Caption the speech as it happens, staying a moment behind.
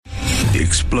The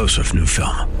explosive new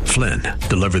film, Flynn,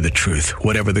 deliver the truth,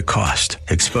 whatever the cost.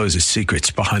 Exposes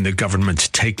secrets behind the government's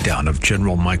takedown of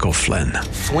General Michael Flynn.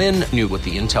 Flynn knew what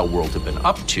the intel world had been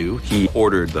up to. He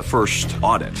ordered the first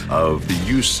audit of the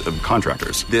use of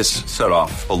contractors. This set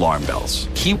off alarm bells.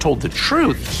 He told the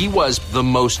truth. He was the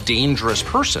most dangerous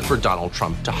person for Donald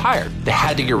Trump to hire. They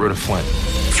had to get rid of Flynn.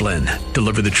 Flynn,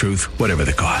 deliver the truth, whatever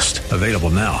the cost. Available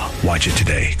now. Watch it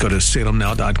today. Go to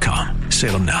salemnow.com.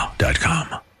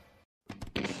 salemnow.com.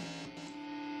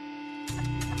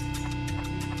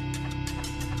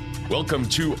 Welcome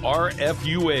to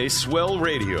RFUA Swell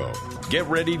Radio. Get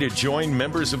ready to join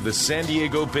members of the San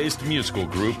Diego-based musical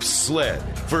group SLED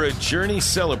for a journey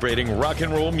celebrating rock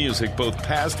and roll music both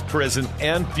past, present,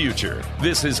 and future.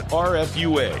 This is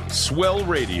RFUA Swell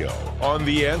Radio on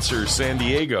The Answer San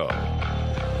Diego.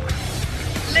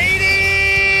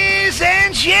 Ladies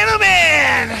and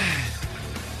gentlemen,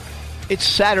 it's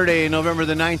Saturday, November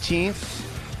the 19th.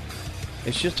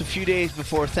 It's just a few days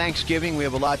before Thanksgiving. We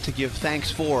have a lot to give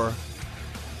thanks for.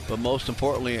 But most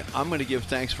importantly, I'm going to give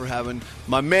thanks for having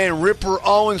my man Ripper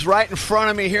Owens right in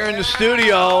front of me here in the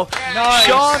studio. Nice.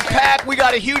 Sean Peck, we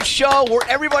got a huge show where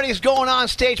everybody's going on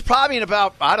stage probably in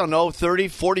about, 30,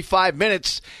 45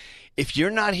 minutes. If you're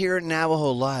not here at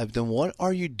Navajo Live, then what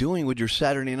are you doing with your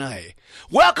Saturday night?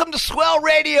 Welcome to Swell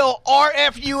Radio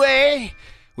RFUA.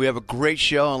 We have a great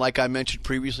show, and like I mentioned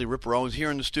previously, Ripper Owens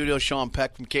here in the studio, Sean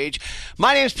Peck from Cage.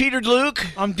 My name's Peter DeLuke.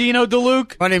 I'm Dino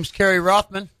DeLuke. My name's Kerry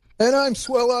Rothman. And I'm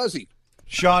Swell Ozzy.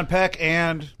 Sean Peck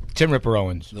and Tim Ripper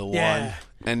Owens. The one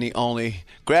and the only.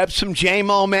 Grab some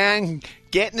J-Mo, man.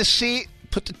 Get in the seat.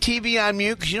 Put the TV on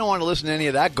mute because you don't want to listen to any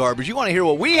of that garbage. You want to hear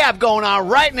what we have going on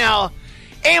right now.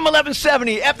 AM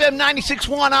 1170, FM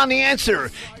 96.1 on The Answer,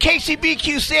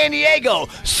 KCBQ San Diego,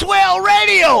 Swell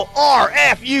Radio,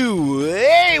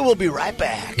 RFUA. We'll be right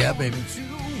back. Yeah, baby.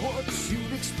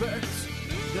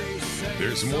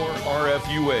 There's more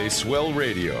RFUA Swell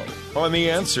Radio on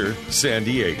The Answer San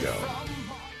Diego.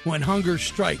 When hunger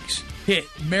strikes, hit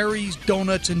Mary's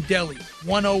Donuts and Deli,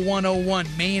 10101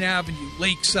 Main Avenue,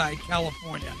 Lakeside,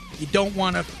 California. You don't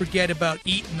want to forget about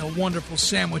eating the wonderful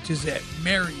sandwiches at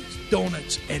Mary's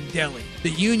Donuts and Deli.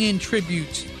 The Union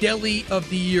Tribute's Deli of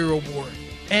the Year Award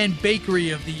and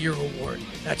Bakery of the Year Award.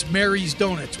 That's Mary's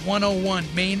Donuts, 101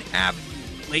 Main Avenue,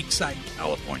 Lakeside,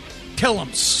 California. Tell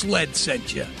them SLED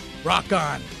sent you. Rock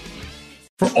on.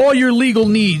 For all your legal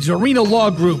needs, Arena Law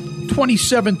Group,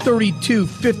 2732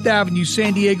 Fifth Avenue,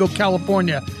 San Diego,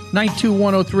 California,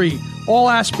 92103. All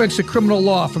aspects of criminal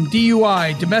law, from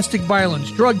DUI, domestic violence,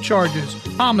 drug charges,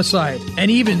 homicide, and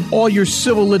even all your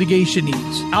civil litigation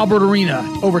needs. Albert Arena,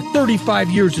 over 35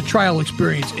 years of trial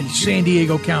experience in San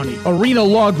Diego County. Arena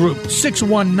Law Group,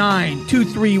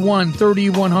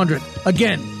 619-231-3100.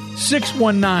 Again,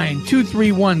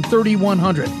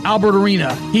 619-231-3100. Albert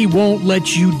Arena, he won't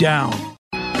let you down.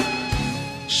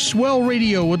 Swell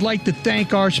Radio would like to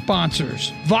thank our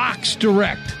sponsors: Vox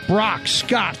Direct, Brock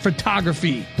Scott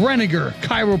Photography, Brenniger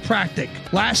Chiropractic,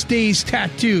 Last Days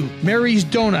Tattoo, Mary's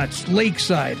Donuts,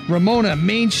 Lakeside, Ramona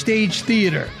Main Stage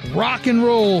Theater, Rock and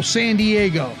Roll San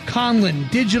Diego, Conlin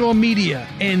Digital Media,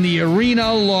 and the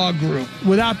Arena Law Group.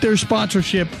 Without their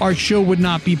sponsorship, our show would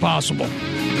not be possible.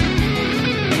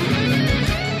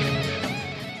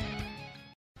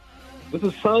 This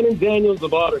is Simon Daniels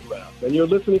of Autograph, and you're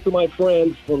listening to my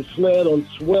friends from SLED on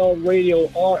Swell Radio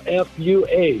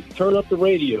RFUA. Turn up the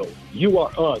radio. You are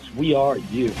us. We are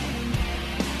you.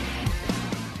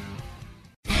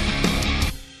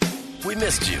 We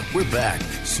missed you. We're back.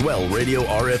 Swell Radio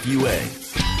RFUA.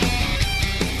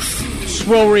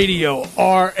 Swell Radio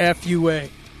RFUA.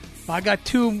 I got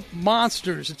two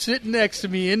monsters sitting next to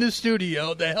me in the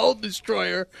studio. The Hell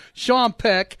Destroyer, Sean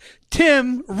Peck,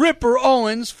 Tim Ripper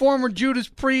Owens, former Judas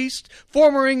Priest,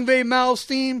 former Yngwie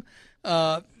Malmsteen,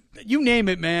 you name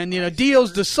it, man. You know,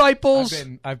 Dio's Disciples.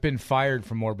 I've been fired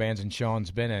from more bands than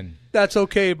Sean's been in. That's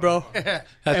okay, bro. And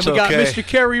we got Mr.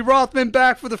 Kerry Rothman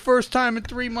back for the first time in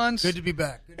 3 months. Good to be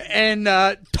back. And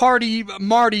Tardy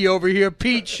Marty over here,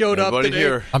 Pete, showed up today.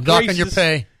 Here. I'm docking your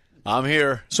pay. I'm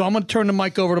here. So I'm going to turn the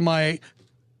mic over to my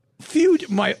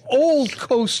old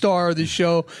co-star of the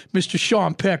show, Mr.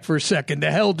 Sean Peck, for a second,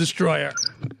 the Hell Destroyer.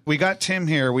 We got Tim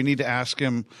here. We need to ask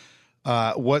him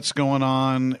what's going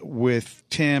on with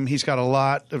Tim. He's got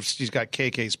he's got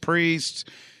KK's Priest.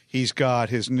 He's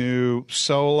got his new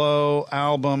solo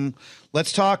album.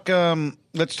 Let's talk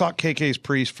KK's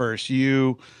Priest first.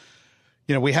 We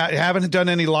haven't done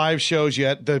any live shows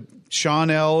yet. The Sean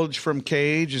Elge from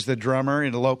Cage is the drummer,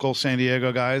 the local San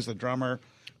Diego guys, the drummer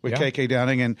with KK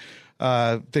Downing, and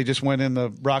they just went in the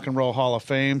Rock and Roll Hall of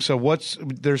Fame. So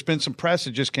there's been some press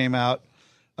that just came out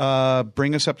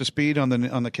Bring us up to speed on the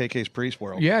KK's Priest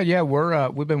world. Yeah,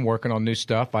 we've been working on new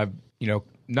stuff. I've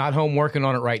not home working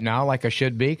on it right now like I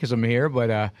should be because I'm here,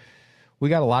 but we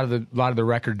got a lot of the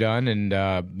record done and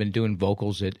been doing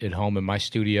vocals at home in my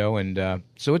studio, and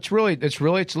so it's a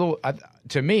little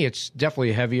to me it's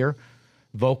definitely heavier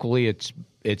vocally.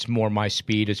 It's more my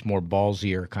speed. It's more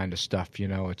ballsier kind of stuff.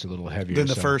 It's a little heavier than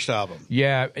the first album.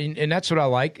 Yeah, and that's what I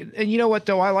like. And you know what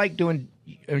though, I like doing.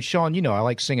 And Sean, I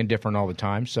like singing different all the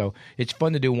time, so it's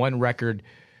fun to do one record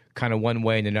kind of one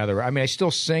way and another. I mean, I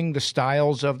still sing the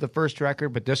styles of the first record,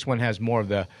 but this one has more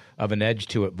of an edge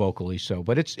to it vocally. So,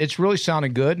 but it's really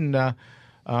sounding good, and I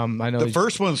know the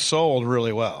first one sold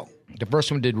really well. The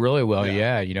first one did really well,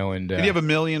 yeah. And did you have 1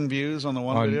 million views on the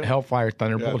one video? Hellfire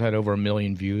Thunderbolt had over 1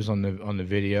 million views on the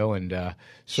video, and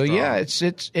so strong. Yeah,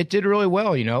 it did really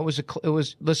well. It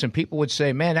was. Listen, people would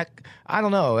say, "Man, I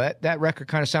don't know, that record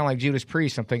kind of sounded like Judas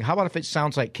Priest." I'm thinking, how about if it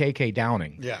sounds like KK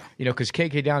Downing? Yeah, because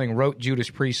KK Downing wrote Judas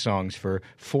Priest songs for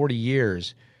 40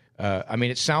 years. I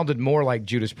mean, it sounded more like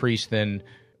Judas Priest than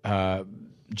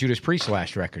Judas Priest's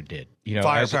last record did.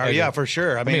 Firepower, for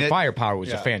sure. I mean, Firepower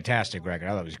was a fantastic record.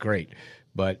 I thought it was great.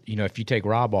 But if you take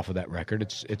Rob off of that record,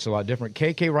 it's a lot different.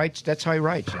 KK writes. That's how he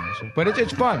writes. But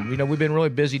it's fun. We've been really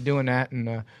busy doing that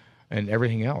and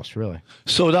everything else, really.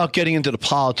 So without getting into the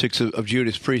politics of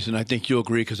Judas Priest, and I think you'll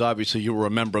agree because obviously you were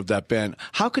a member of that band,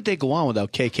 how could they go on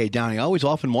without KK Downing? I always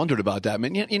often wondered about that. I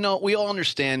mean, we all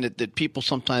understand that people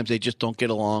sometimes they just don't get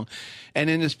along. And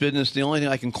in this business, the only thing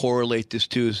I can correlate this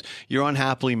to is you're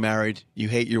unhappily married, you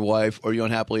hate your wife, or you're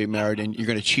unhappily married and you're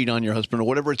going to cheat on your husband or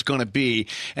whatever it's going to be.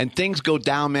 And things go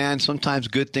down, man. Sometimes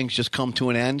good things just come to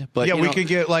an end. But we could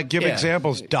give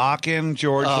examples. Dokken,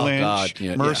 George Lynch,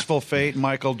 Merciful Fate,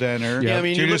 Michael Denner. Yeah, I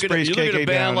mean, you look at a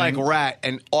band like Rat,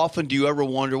 and often do you ever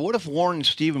wonder, what if Warren and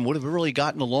Steven would have really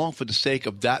gotten along for the sake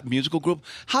of that musical group?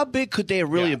 How big could they have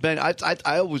really have been?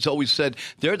 I always said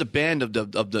they're the band of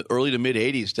the early to mid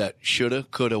 80s that shoulda,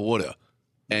 coulda, woulda.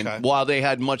 And while they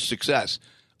had much success,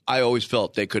 I always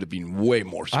felt they could have been way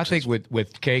more successful. I think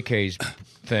with KK's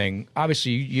thing,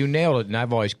 obviously you nailed it, and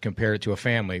I've always compared it to a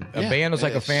family. A band is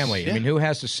like a family. I mean, who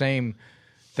has the same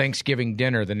Thanksgiving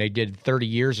dinner than they did 30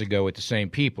 years ago with the same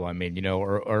people? I mean,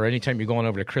 or anytime you're going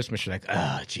over to Christmas, you're like,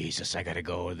 oh, Jesus, I got to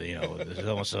go.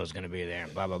 So-and-so's going to be there,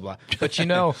 and blah, blah, blah. But,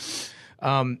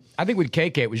 I think with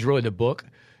KK, it was really the book.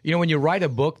 When you write a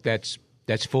book that's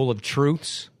full of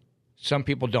truths, some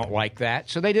people don't like that.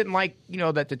 So they didn't like,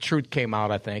 that the truth came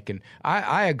out, I think. And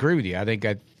I agree with you. I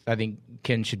think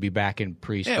Ken should be back in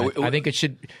Priest. Yeah, I think it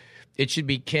should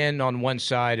be Ken on one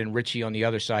side and Richie on the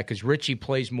other side because Richie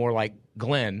plays more like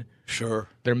Glenn. Sure.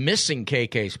 They're missing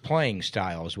KK's playing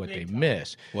style is what they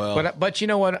miss. Well, but you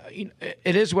know what?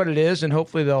 It is what it is, and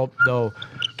hopefully they'll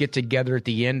get together at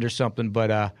the end or something.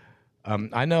 But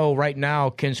I know right now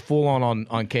Ken's full on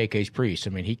KK's Priest. I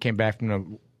mean, he came back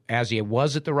from as he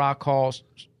was at the Rock Hall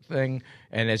thing,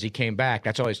 and as he came back,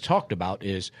 that's all he's talked about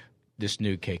is this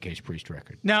new KK's Priest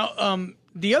record. Now,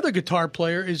 the other guitar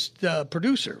player is the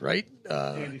producer, right?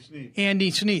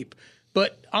 Andy Sneap.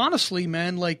 But honestly,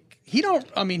 man, he's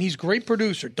a great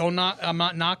producer. I'm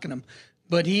not knocking him,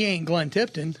 but he ain't Glenn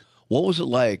Tipton. What was it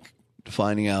like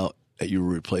finding out that you were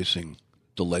replacing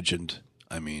the legend?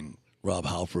 I mean, Rob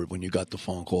Halford, when you got the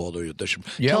phone call or audition.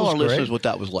 Tell our listeners what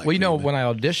that was like. Well, when I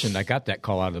auditioned, I got that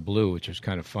call out of the blue, which was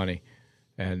kind of funny.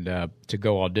 And to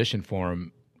go audition for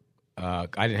him, I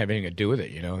didn't have anything to do with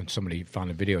it, and somebody found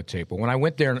a videotape. But when I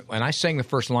went there and I sang the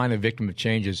first line of Victim of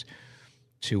Changes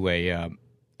to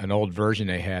an old version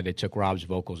they had, they took Rob's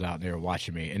vocals out and they were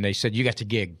watching me. And they said, you got the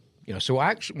gig. So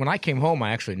when I came home,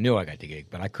 I actually knew I got the gig,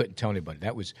 but I couldn't tell anybody.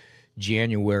 That was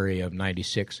January of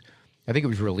 96. I think it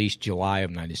was released July of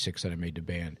 96 that I made the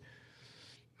band.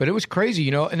 But it was crazy,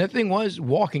 And the thing was,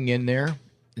 walking in there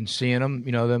and seeing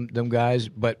them, them guys.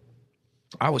 But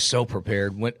I was so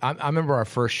prepared. When I remember our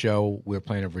first show, we were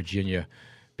playing at Virginia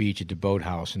Beach at the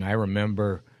Boathouse, and I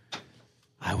remember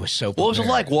I was so prepared. What was it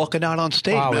like walking out on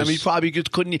stage? I mean, you probably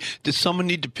just couldn't. Did someone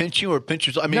need to pinch you or pinch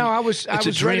you? I mean, no, I was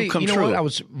a dream ready. come true. What? I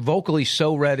was vocally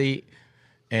so ready,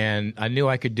 and I knew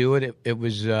I could do it. It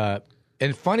was.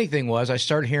 And funny thing was, I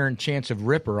started hearing chants of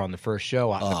Ripper on the first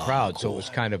show out in the crowd, cool. So it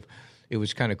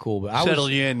was kind of cool. But Settle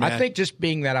you in, man. I think just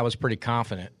being that I was pretty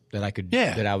confident that I could,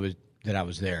 that I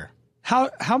was there.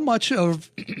 How much of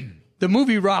the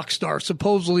movie Rockstar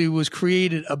supposedly was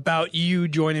created about you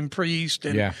joining Priest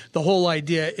and the whole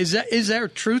idea? Is there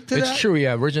truth to that? It's true.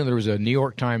 Yeah. Originally, there was a New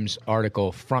York Times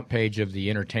article, front page of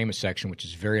the entertainment section, which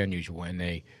is very unusual, and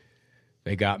they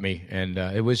got me, and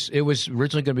it was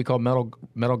originally going to be called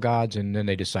Metal Gods, and then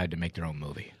they decided to make their own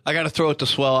movie. I got to throw it to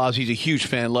Swell Oz. He's a huge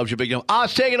fan, loves your big name.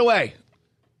 Oz, take it away.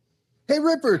 Hey,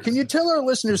 Ripper, can you tell our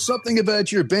listeners something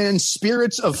about your band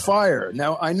Spirits of Fire?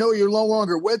 Now, I know you're no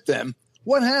longer with them.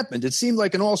 What happened? It seemed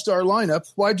like an all-star lineup.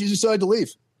 Why did you decide to leave?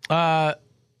 The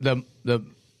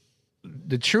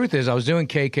truth is I was doing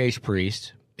KK's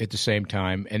Priest at the same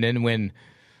time, and then when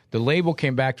the label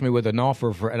came back to me with an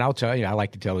offer for, and I'll tell you, I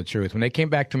like to tell the truth. When they came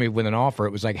back to me with an offer,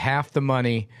 it was like half the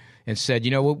money and said,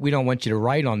 you know what, we don't want you to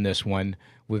write on this one.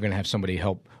 We're going to have somebody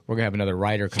help. We're going to have another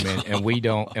writer come in, and we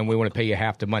want to pay you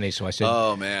half the money. So I said,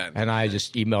 oh, man. And I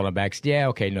just emailed them back, said, yeah,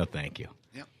 okay, no, thank you.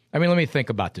 Yep. I mean, let me think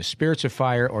about this. Spirits of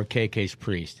Fire or KK's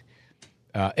Priest.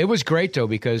 It was great, though,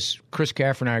 because Chris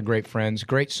Caffer and I are great friends,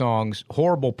 great songs,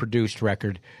 horrible produced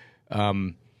record.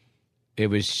 It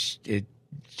was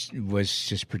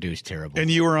just produced terrible. And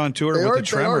you were on tour with the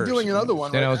Tremors. They are doing another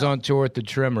one. Then I was on tour with the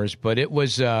Tremors, but it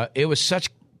was such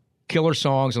killer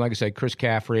songs, and like I said, Chris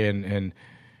Caffrey and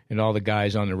all the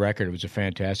guys on the record. It was a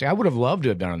fantastic. I would have loved to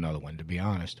have done another one, to be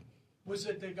honest. Was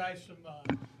it the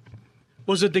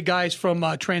guys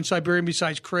from Trans-Siberian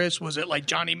besides Chris? Was it like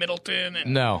Johnny Middleton?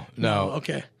 No.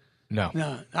 Okay.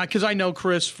 No. Because I know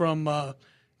Chris from Al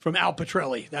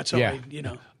Petrelli. That's how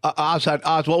Oz,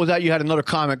 what was that? You had another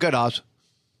comment. Good, Oz.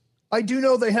 I do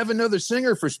know they have another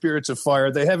singer for Spirits of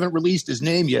Fire. They haven't released his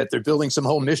name yet. They're building some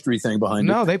whole mystery thing behind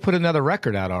it. No, they put another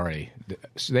record out already.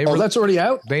 So that's already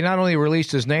out? They not only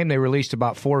released his name, they released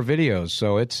about 4 videos.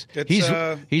 So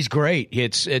he's great.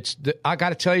 I got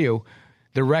to tell you,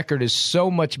 the record is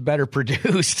so much better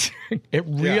produced. It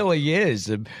really is.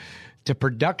 The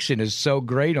production is so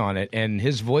great on it, and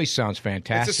his voice sounds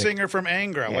fantastic. It's a singer from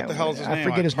Angra. What the hell is his name? I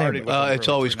forget his name. It's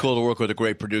always cool to work with a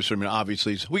great producer. I mean,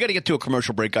 obviously. We got to get to a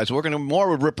commercial break, guys. We're going to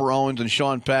more with Ripper Owens and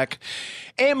Sean Peck.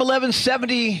 AM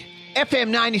 1170,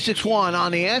 FM 96.1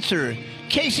 on The Answer.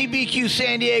 KCBQ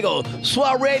San Diego,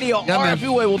 Swell Radio,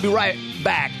 RFUA. We'll be right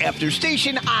back after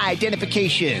station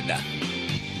identification.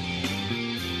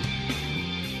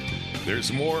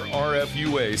 There's more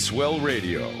RFUA Swell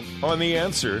Radio on The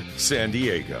Answer San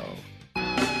Diego.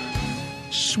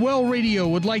 Swell Radio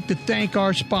would like to thank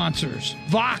our sponsors: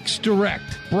 Vox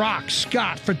Direct, Brock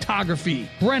Scott Photography,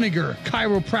 Brenniger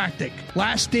Chiropractic,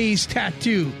 Last Days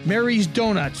Tattoo, Mary's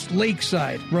Donuts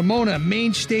Lakeside, Ramona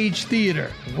Main Stage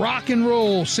Theater, Rock and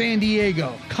Roll San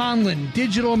Diego, Conlin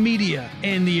Digital Media,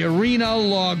 and the Arena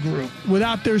Law Group.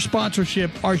 Without their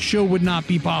sponsorship, our show would not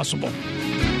be possible.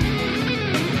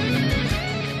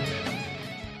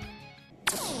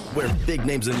 Where big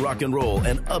names in rock and roll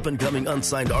and up-and-coming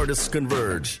unsigned artists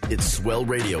converge. It's Swell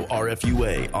Radio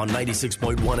RFUA on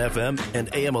 96.1 FM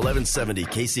and AM 1170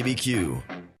 KCBQ.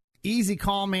 Easy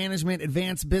Call Management,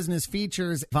 Advanced Business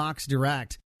Features, Vox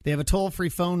Direct. They have a toll-free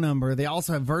phone number. They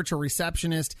also have virtual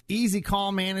receptionist, Easy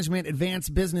Call Management,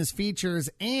 Advanced Business Features,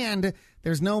 and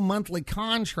there's no monthly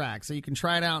contract, so you can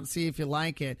try it out and see if you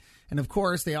like it. And, of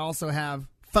course, they also have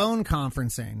phone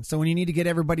conferencing. So when you need to get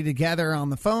everybody together on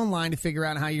the phone line to figure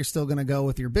out how you're still going to go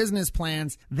with your business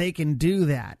plans, they can do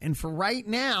that. And for right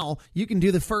now, you can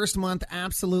do the first month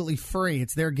absolutely free.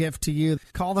 It's their gift to you.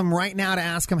 Call them right now to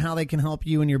ask them how they can help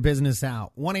you and your business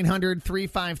out.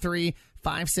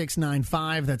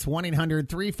 1-800-353-5695. That's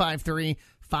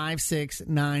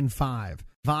 1-800-353-5695.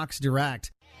 Vox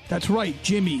Direct. That's right,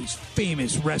 Jimmy's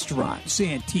famous restaurant,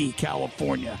 Santee,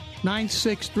 California.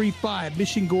 9635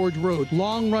 Mission Gorge Road.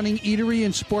 Long-running eatery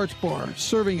and sports bar,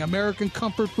 serving American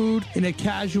comfort food in a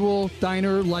casual,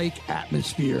 diner-like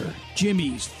atmosphere.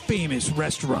 Jimmy's famous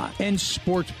restaurant and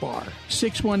sports bar.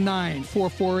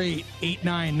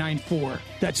 619-448-8994.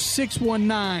 That's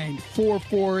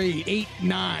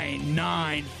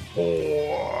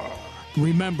 619-448-8994.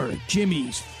 Remember,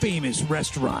 Jimmy's famous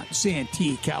restaurant,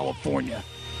 Santee, California.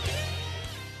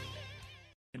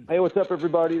 Hey, what's up,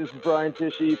 everybody? This is Brian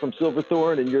Tichy from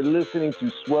Silverthorne, and you're listening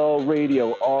to Swell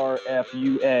Radio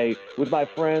RFUA with my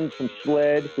friends from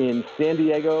SLED in San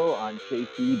Diego on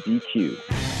KCBQ.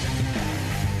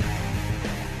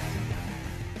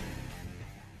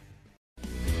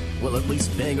 Well, at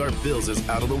least paying our bills is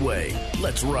out of the way.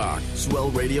 Let's rock. Swell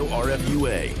Radio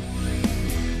RFUA.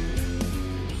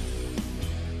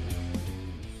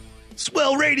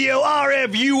 Swell Radio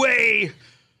RFUA.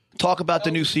 Talk about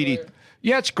the new CD.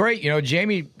 Yeah, it's great. You know,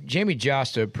 Jamie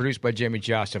Josta, produced by Jamie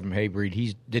Josta from Haybreed.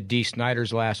 He did Dee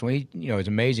Snider's last one. He, it's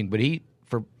amazing. But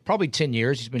for probably 10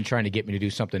 years, he's been trying to get me to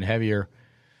do something heavier,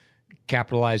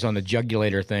 capitalize on the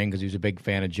Jugulator thing because he was a big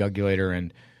fan of Jugulator.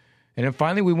 And then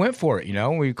finally we went for it,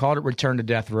 We called it Return to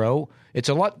Death Row. It's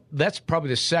a lot. That's probably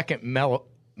the second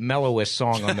mellowest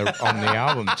song on the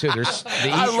album, too.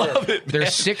 I love it, man.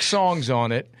 There's 6 songs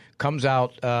on it. Comes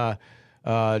out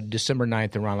December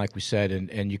 9th around, like we said,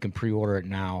 and you can pre-order it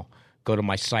now. go to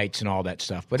my sites and all that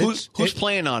stuff. But who's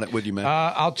playing on it with you, man?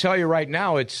 I'll tell you right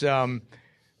now, it's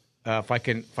if I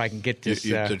can get this.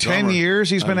 10 years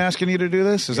he's been asking you to do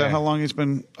this? Is that how long he's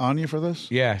been on you for this?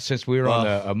 Yeah, since we were on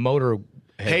a motor.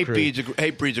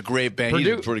 Hatebreed's a great band. He's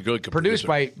a pretty good produced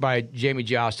by Jamie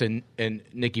Jost and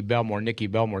Nicky Belmore. Nicky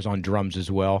Belmore's on drums as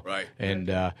well. Right.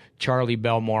 And Charlie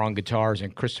Belmore on guitars,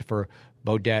 and Christopher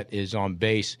Bodette is on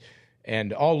bass.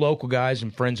 And all local guys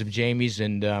and friends of Jamie's.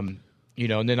 And, and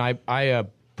then I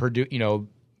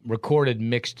recorded,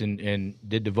 mixed, and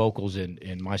did the vocals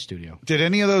in my studio. Did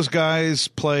any of those guys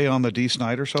play on the Dee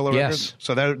Snider solo records?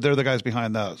 So they're the guys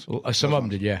behind those? Some of them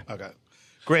did, yeah. Okay.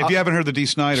 Great. If you haven't heard the Dee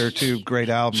Snider, two great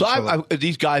albums. So are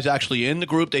these guys actually in the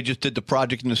group? They just did the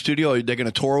project in the studio? Are they going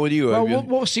to tour with you? Well,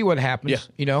 we'll see what happens.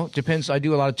 Yeah. Depends. I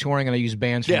do a lot of touring, and I use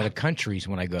bands from other countries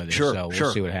when I go there. Sure, so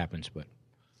we'll see what happens. But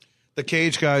the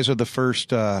Cage guys are the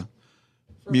first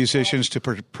musicians to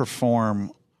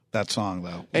perform that song,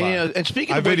 though. And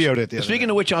speaking of videoed it. Speaking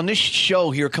of which, on this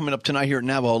show here coming up tonight here at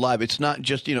Navajo Live, it's not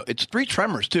just it's three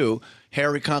Tremors too.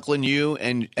 Harry Conklin, you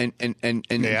and Tim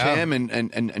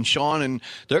and Sean, and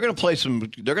they're going to play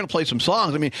some. They're going to play some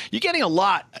songs. I mean, you're getting a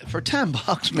lot for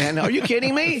 $10, man. Are you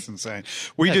kidding me? That's insane.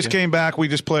 We just came back. We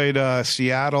just played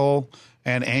Seattle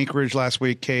and Anchorage last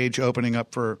week. Cage opening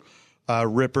up for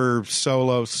Ripper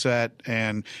solo set,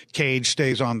 and Cage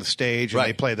stays on the stage, and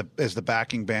they play as the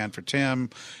backing band for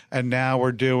Tim. And now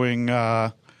we're doing,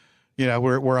 we're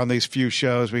on these few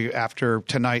shows. After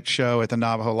tonight's show at the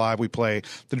Navajo Live, we play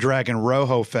the Dragon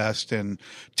Rojo Fest in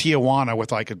Tijuana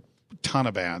with like a ton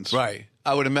of bands. Right.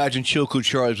 I would imagine Chilku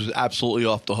Charles was absolutely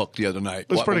off the hook the other night.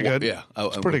 It was pretty good. Yeah.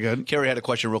 It's pretty good. Carrie had a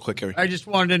question real quick, Carrie. I just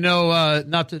wanted to know,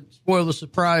 not to spoil the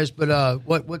surprise, but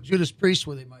what Judas Priest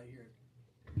were they might hear?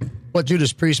 What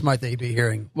Judas Priest might they be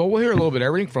hearing? Well, we'll hear a little bit of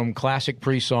everything from classic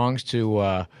Priest songs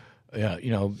to,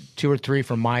 2 or 3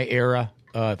 from my era,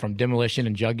 from Demolition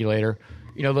and Jugulator.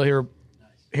 They'll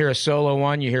hear a solo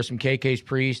one. You hear some KK's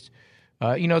Priest.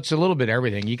 It's a little bit of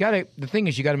everything. The thing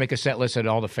is, you got to make a set list that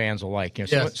all the fans will like.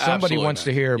 Somebody wants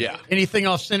to hear. Yeah. Anything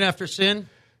off Sin After Sin?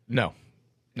 No,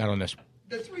 not on this.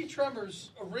 The Three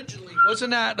Tremors originally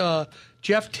wasn't that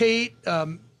Jeff Tate,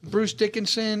 Bruce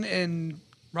Dickinson, and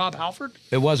Rob Halford?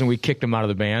 It wasn't. We kicked them out of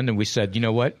the band, and we said, you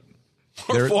know what?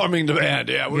 We're forming the band.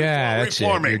 Yeah, that's it.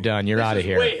 You're done. You're out of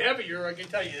here. Way heavier, I can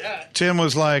tell you that. Tim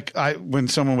was like, when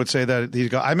someone would say that, he'd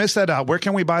go, I missed that album. Where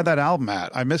can we buy that album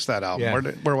at? I missed that album.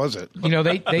 Yeah. Where was it?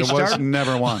 They was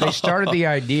never one. They started the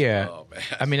idea.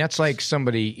 I mean, that's like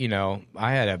somebody,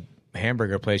 I had a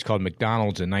hamburger place called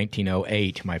McDonald's in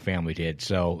 1908. My family did.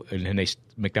 So, and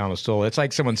McDonald's sold. It's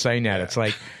like someone saying that. It's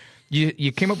like,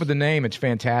 you came up with the name. It's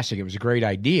fantastic. It was a great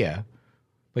idea.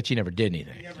 But you never did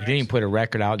anything. You didn't even put a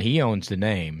record out. He owns the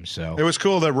name, so it was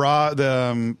cool that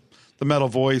the Metal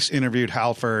Voice interviewed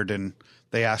Halford, and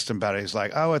they asked him about it. He's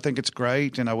like, "Oh, I think it's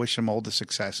great, and I wish him all the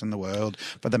success in the world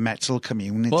for the metal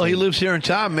community." Well, he lives here in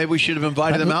town. Maybe we should have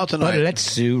invited him out tonight. But let's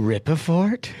sue Ripper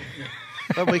for it.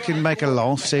 But we can make a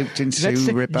lawsuit and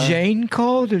sue Ripper. Jane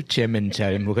called Tim and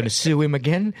tell him we're going to sue him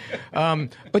again.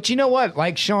 But you know what?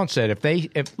 Like Sean said,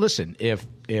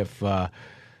 if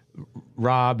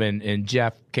Rob and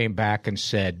Jeff came back and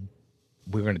said,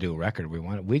 we're going to do a record. We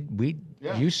want it.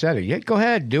 You said it. Yeah, go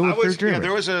ahead. Do it.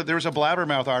 There was a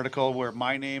Blabbermouth article where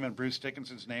my name and Bruce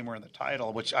Dickinson's name were in the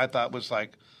title, which I thought was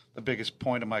like the biggest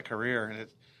point of my career. And it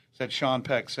said Sean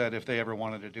Peck said if they ever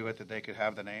wanted to do it, that they could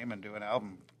have the name and do an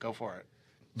album. Go for it.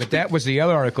 But that was the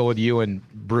other article with you and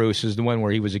Bruce, is the one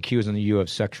where he was accusing you of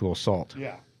sexual assault.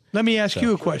 Yeah. Let me ask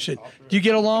you a question. Do you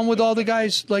get along with all the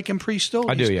guys like in Priest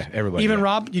still? I do, yeah. Everybody. Even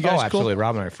Rob? You guys absolutely. cool?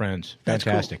 Rob and I are friends.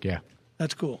 Fantastic, cool. Yeah.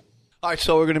 That's cool. All right,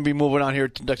 so we're going to be moving on here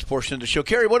to the next portion of the show.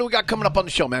 Carrie, what do we got coming up on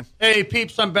the show, man? Hey,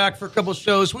 peeps, I'm back for a couple of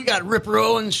shows. We got Ripper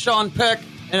Owens, Sean Peck,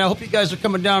 and I hope you guys are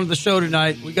coming down to the show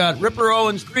tonight. We got Ripper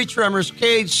Owens, Three Tremors,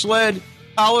 Cage, Sled,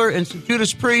 Holler, and some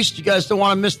Judas Priest. You guys don't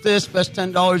want to miss this. Best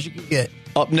 $10 you can get.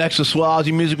 Up next, the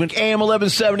Swellzy Music Week, AM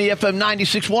 1170, FM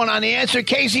 96.1 on The Answer,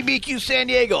 KCBQ San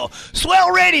Diego,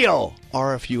 Swell Radio,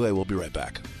 RFUA. We'll be right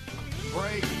back.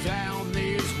 Break down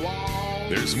these walls.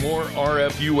 There's more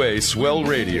RFUA Swell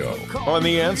Radio on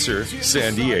The Answer,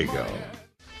 San Diego.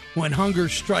 When hunger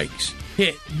strikes,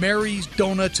 hit Mary's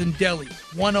Donuts and Deli,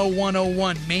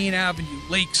 10101 Main Avenue,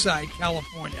 Lakeside,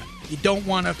 California. You don't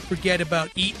want to forget about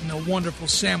eating the wonderful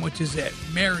sandwiches at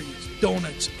Mary's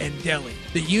Donuts and Deli.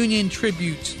 The Union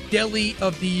Tribute's Deli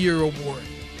of the Year Award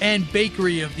and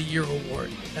Bakery of the Year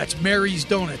Award. That's Mary's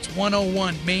Donuts,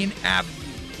 101 Main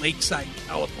Avenue, Lakeside,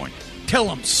 California. Tell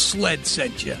them Sled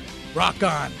sent you. Rock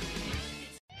on.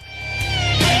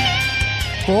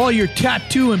 For all your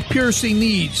tattoo and piercing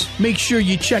needs, make sure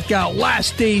you check out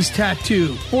Last Days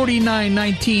Tattoo,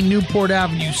 4919 Newport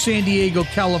Avenue, San Diego,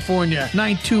 California,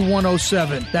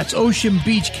 92107. That's Ocean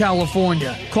Beach,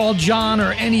 California. Call John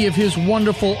or any of his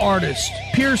wonderful artists.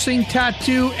 Piercing,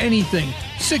 tattoo, anything.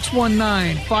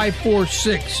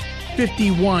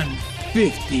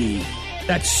 619-546-5150.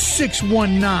 That's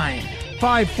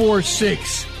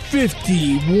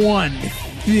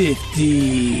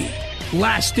 619-546-5150.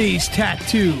 Last Days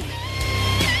Tattoo.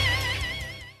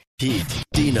 Heat,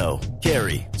 Dino,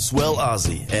 Carey, Swell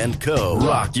Ozzy, and Co.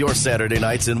 rock your Saturday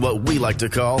nights in what we like to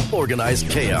call organized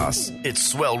chaos. It's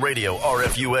Swell Radio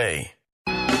RFUA.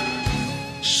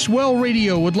 Swell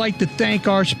Radio would like to thank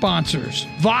our sponsors: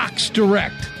 Vox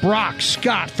Direct, Brock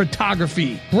Scott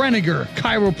Photography, Brenniger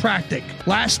Chiropractic,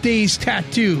 Last Days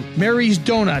Tattoo, Mary's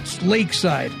Donuts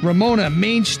Lakeside, Ramona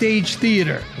Main Stage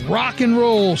Theater, Rock and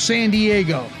Roll San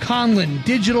Diego, Conlin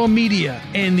Digital Media,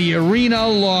 and the Arena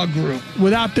Law Group.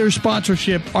 Without their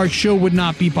sponsorship, our show would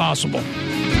not be possible.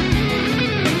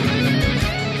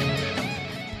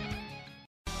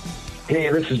 Hey,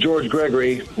 this is George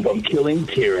Gregory from Killing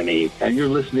Tyranny, and you're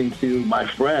listening to my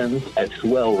friends at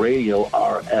Swell Radio,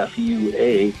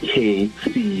 RFUA,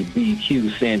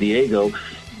 KCBQ San Diego,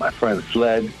 my friend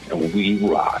Sled, and we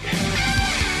rock.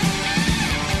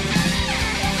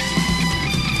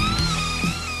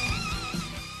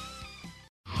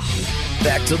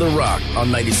 Back to the Rock on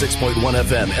 96.1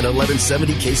 FM and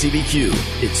 1170 KCBQ.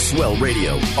 It's Swell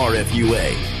Radio,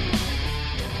 RFUA.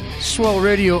 Swell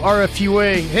Radio,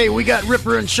 RFUA. Hey, we got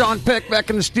Ripper and Sean Peck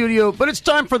back in the studio, but it's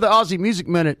time for the Aussie Music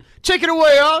Minute. Take it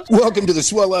away, Oz. Welcome to the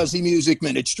Swell Aussie Music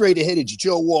Minute. Straight ahead, it's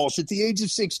Joe Walsh. At the age of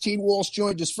 16, Walsh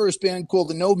joined his first band called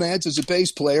the Nomads as a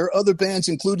bass player. Other bands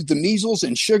included the Measles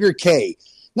and Sugar K.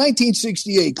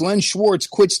 1968, Glenn Schwartz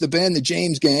quits the band The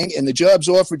James Gang, and the job's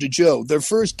offered to Joe. Their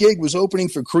first gig was opening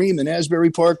for Cream in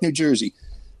Asbury Park, New Jersey.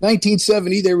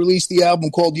 1970, they released the album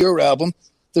called Your Album.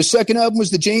 Their second album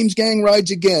was The James Gang Rides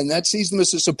Again. That season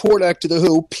was a support act to The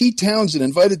Who. Pete Townsend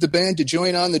invited the band to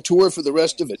join on the tour for the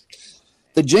rest of it.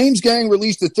 The James Gang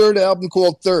released the third album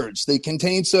called Thirds. They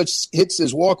contained such hits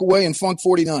as Walk Away and Funk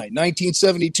 49.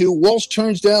 1972, Walsh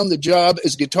turns down the job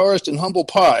as guitarist in Humble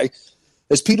Pie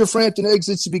as Peter Frampton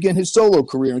exits to begin his solo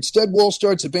career. Instead, Walsh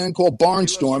starts a band called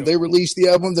Barnstorm. They released the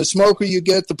album The Smoker You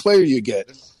Get, The Player You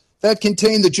Get. That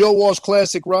contained the Joe Walsh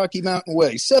classic Rocky Mountain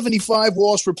Way. 75,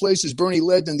 Walsh replaces Bernie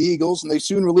Ledden and the Eagles, and they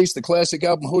soon released the classic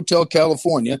album Hotel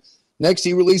California. Next,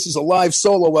 he releases a live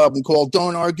solo album called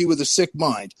Don't Argue with a Sick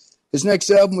Mind. His next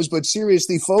album was But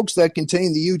Seriously Folks. That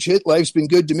contained the huge hit Life's Been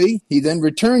Good to Me. He then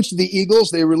returns to the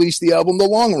Eagles. They release the album The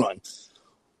Long Run.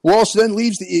 Walsh then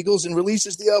leaves the Eagles and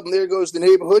releases the album There Goes the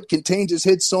Neighborhood. Contains his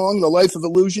hit song The Life of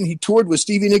Illusion. He toured with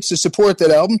Stevie Nicks to support that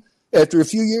album. After a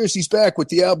few years, he's back with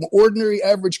the album Ordinary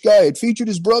Average Guy. It featured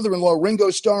his brother-in-law Ringo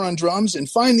Starr on drums. And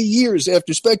finally, years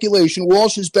after speculation,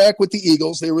 Walsh is back with the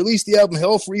Eagles. They released the album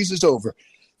Hell Freezes Over.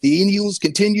 The Eagles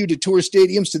continue to tour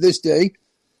stadiums to this day.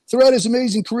 Throughout his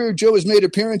amazing career, Joe has made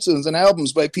appearances on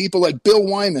albums by people like Bill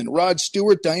Wyman, Rod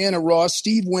Stewart, Diana Ross,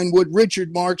 Steve Winwood,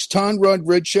 Richard Marx, Tom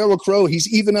Rundgren, Sheryl Crow.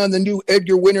 He's even on the new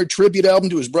Edgar Winter tribute album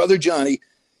to his brother Johnny.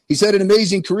 He's had an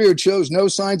amazing career. It shows no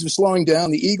signs of slowing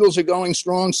down. The Eagles are going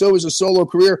strong. So is his solo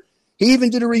career. He even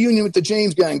did a reunion with the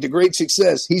James Gang to great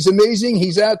success. He's amazing.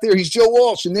 He's out there. He's Joe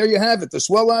Walsh. And there you have it. The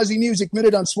Swell Aussie Music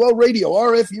Minute on Swell Radio,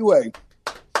 RFUA.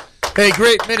 Hey,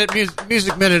 great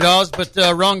music minute, Oz, but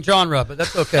wrong genre, but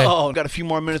that's okay. Oh, got a few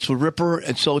more minutes with Ripper.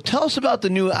 And so tell us about the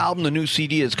new album, the new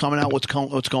CD that's coming out, what's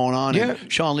going on. Yeah.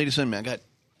 And Sean, lead us in, man. Go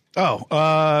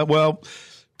ahead. Well,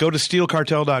 go to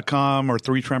steelcartel.com or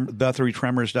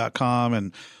the3tremors.com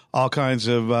and all kinds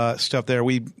of stuff there.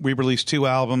 We released 2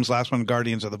 albums. Last one,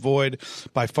 Guardians of the Void,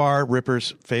 by far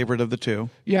Ripper's favorite of the 2.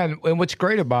 Yeah, and what's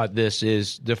great about this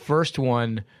is the first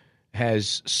one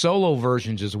has solo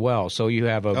versions as well. So you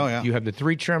have you have the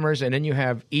 3 Tremors, and then you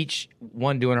have each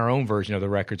one doing our own version of the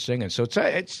record singing. So it's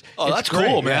that's great,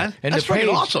 cool, man. And that's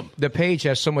freaking awesome. The page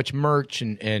has so much merch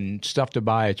and stuff to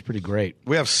buy. It's pretty great.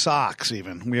 We have socks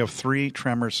even. We have 3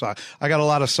 Tremor socks. I got a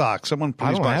lot of socks. Someone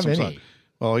please buy some socks.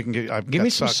 Well, you can give me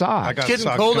some socks. I got it's getting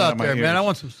socks cold out my there, ears. man. I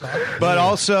want some socks. But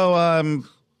also,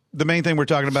 the main thing we're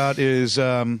talking about is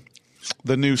the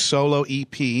new solo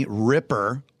EP,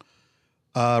 Ripper.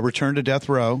 Return to Death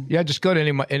Row. Yeah, just go to any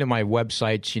of my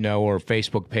websites, or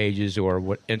Facebook pages or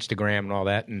Instagram and all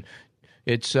that, and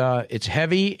it's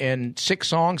heavy and 6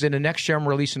 songs. And the next year I'm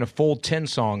releasing a full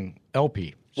 10-song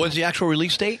LP. When's the actual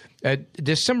release date?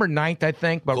 December 9th, I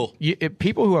think. But cool.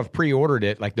 People who have pre-ordered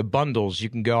it, like the bundles, you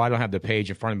can go. I don't have the page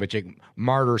in front of me, but you can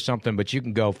Martyr or something, but you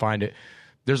can go find it.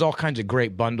 there's all kinds of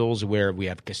great bundles where we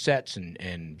have cassettes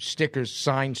and stickers,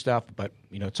 signed stuff, but,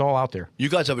 it's all out there. You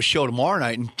guys have a show tomorrow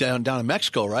night down in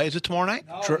Mexico, right? Is it tomorrow night?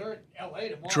 No, they're in L.A.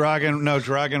 tomorrow.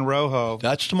 Dragon Rojo.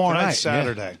 That's tomorrow night. That's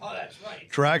Saturday. Yeah. Oh, that's right.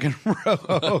 Dragon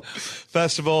Rojo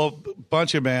Festival,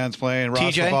 bunch of bands playing.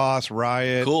 Ross the Boss,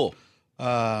 Riot. Cool.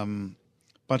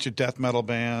 Bunch of death metal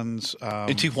bands.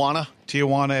 In Tijuana?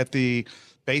 Tijuana at the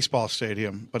baseball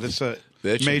stadium, but it's a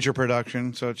major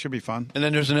production, so it should be fun. And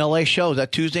then there's an L.A. show. Is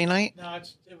that Tuesday night? No,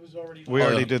 it was already. We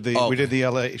already did the we did the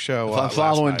L.A. show. If I'm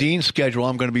following Dean's schedule,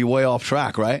 I'm going to be way off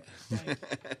track, right?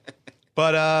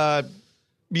 But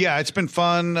yeah, it's been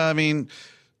fun. I mean,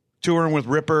 touring with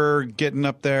Ripper, getting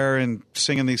up there and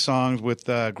singing these songs with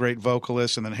great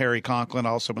vocalists, and then Harry Conklin.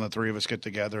 Also, when the three of us get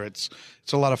together, it's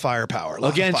a lot of firepower.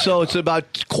 So it's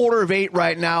about 7:45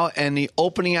 right now, and the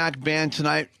opening act band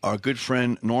tonight, our good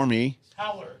friend Normie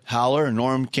Howler.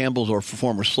 Norm Campbell's our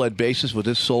former Sled bassist with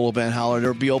his solo band Howler.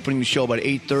 They'll be opening the show about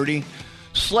 8:30.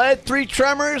 Sled, Three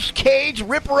Tremors, Cage,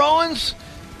 Ripper Owens.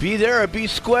 Be there or be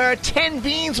square. 10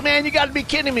 beans, man. You got to be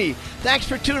kidding me. Thanks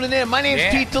for tuning in. My name's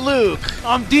Pete DeLuke.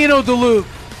 I'm Dino DeLuke.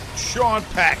 Sean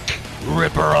Peck.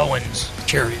 Ripper Owens.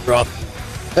 Cherry Roth.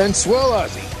 And Swell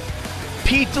Ozzy.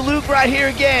 Pete DeLuke right here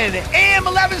again. AM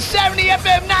 1170,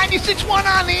 FM 96.1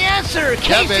 on The Answer.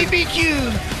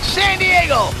 KCBQ, San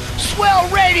Diego. Swell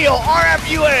Radio,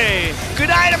 RFUA. Good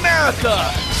night,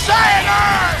 America.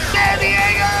 Sayonara, San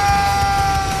Diego.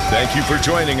 Thank you for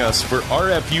joining us for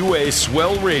RFUA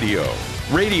Swell Radio,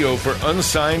 radio for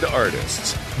unsigned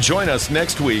artists. Join us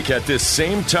next week at this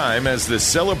same time as the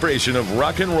celebration of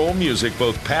rock and roll music,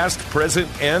 both past, present,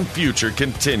 and future,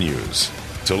 continues.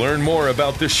 To learn more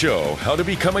about the show, how to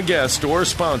become a guest or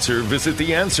sponsor, visit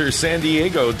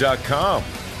theanswersandiego.com.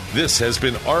 This has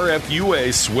been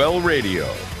RFUA Swell Radio,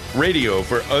 radio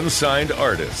for unsigned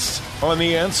artists on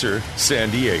The Answer San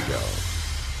Diego.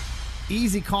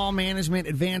 Easy call management,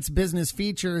 advanced business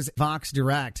features, Vox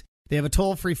Direct. They have a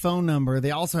toll-free phone number.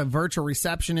 They also have virtual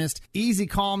receptionist, easy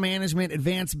call management,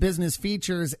 advanced business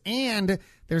features, and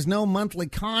there's no monthly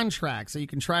contract, so you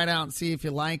can try it out and see if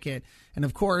you like it. And,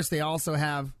 of course, they also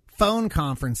have phone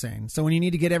conferencing. So when you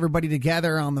need to get everybody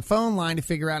together on the phone line to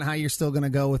figure out how you're still going to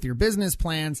go with your business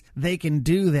plans, they can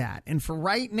do that. And for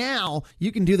right now,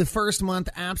 you can do the first month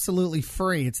absolutely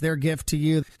free. It's their gift to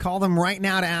you. Call them right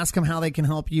now to ask them how they can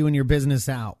help you and your business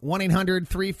out.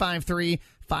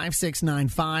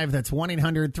 1-800-353-5695. That's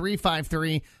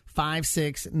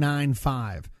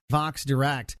 1-800-353-5695. Vox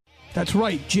Direct. That's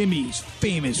right, Jimmy's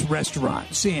famous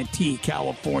restaurant, Santee,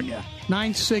 California.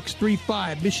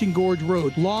 9635 Mission Gorge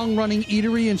Road. Long-running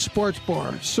eatery and sports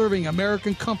bar, serving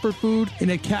American comfort food in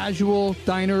a casual,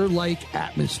 diner-like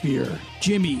atmosphere.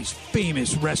 Jimmy's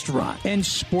famous restaurant and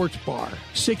sports bar.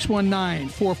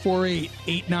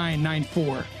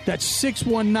 619-448-8994. That's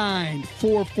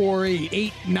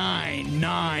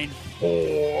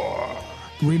 619-448-8994.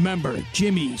 Remember,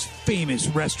 Jimmy's famous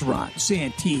restaurant,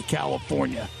 Santee,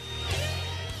 California.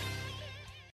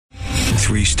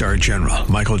 3-star General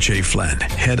Michael J. Flynn,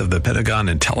 head of the Pentagon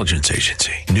Intelligence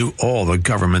Agency, knew all the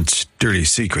government's dirty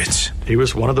secrets. He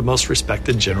was one of the most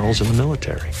respected generals in the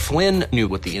military. Flynn knew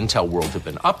what the intel world had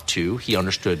been up to. He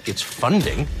understood its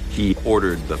funding. He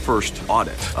ordered the first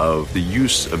audit of the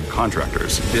use of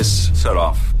contractors. This set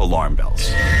off alarm bells.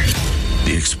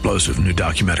 The explosive new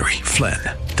documentary, Flynn,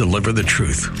 Deliver the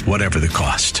Truth, Whatever the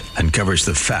Cost, uncovers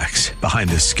the facts behind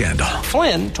this scandal.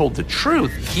 Flynn told the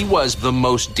truth. He was the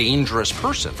most dangerous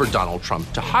person for Donald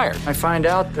Trump to hire. I find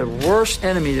out the worst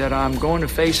enemy that I'm going to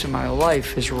face in my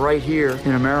life is right here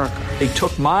in America. They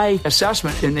took my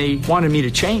assessment and they wanted me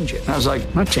to change it. And I was like,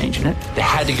 I'm not changing it. They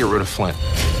had to get rid of Flynn.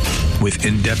 With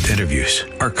in-depth interviews,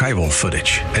 archival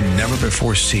footage, and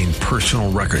never-before-seen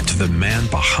personal records of the man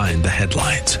behind the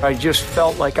headlines. I just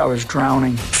felt like I was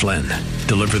drowning. Flynn,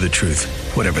 Deliver the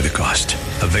Truth, Whatever the Cost.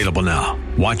 Available now.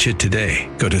 Watch it today.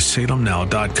 Go to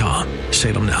salemnow.com.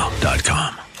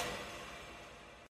 salemnow.com.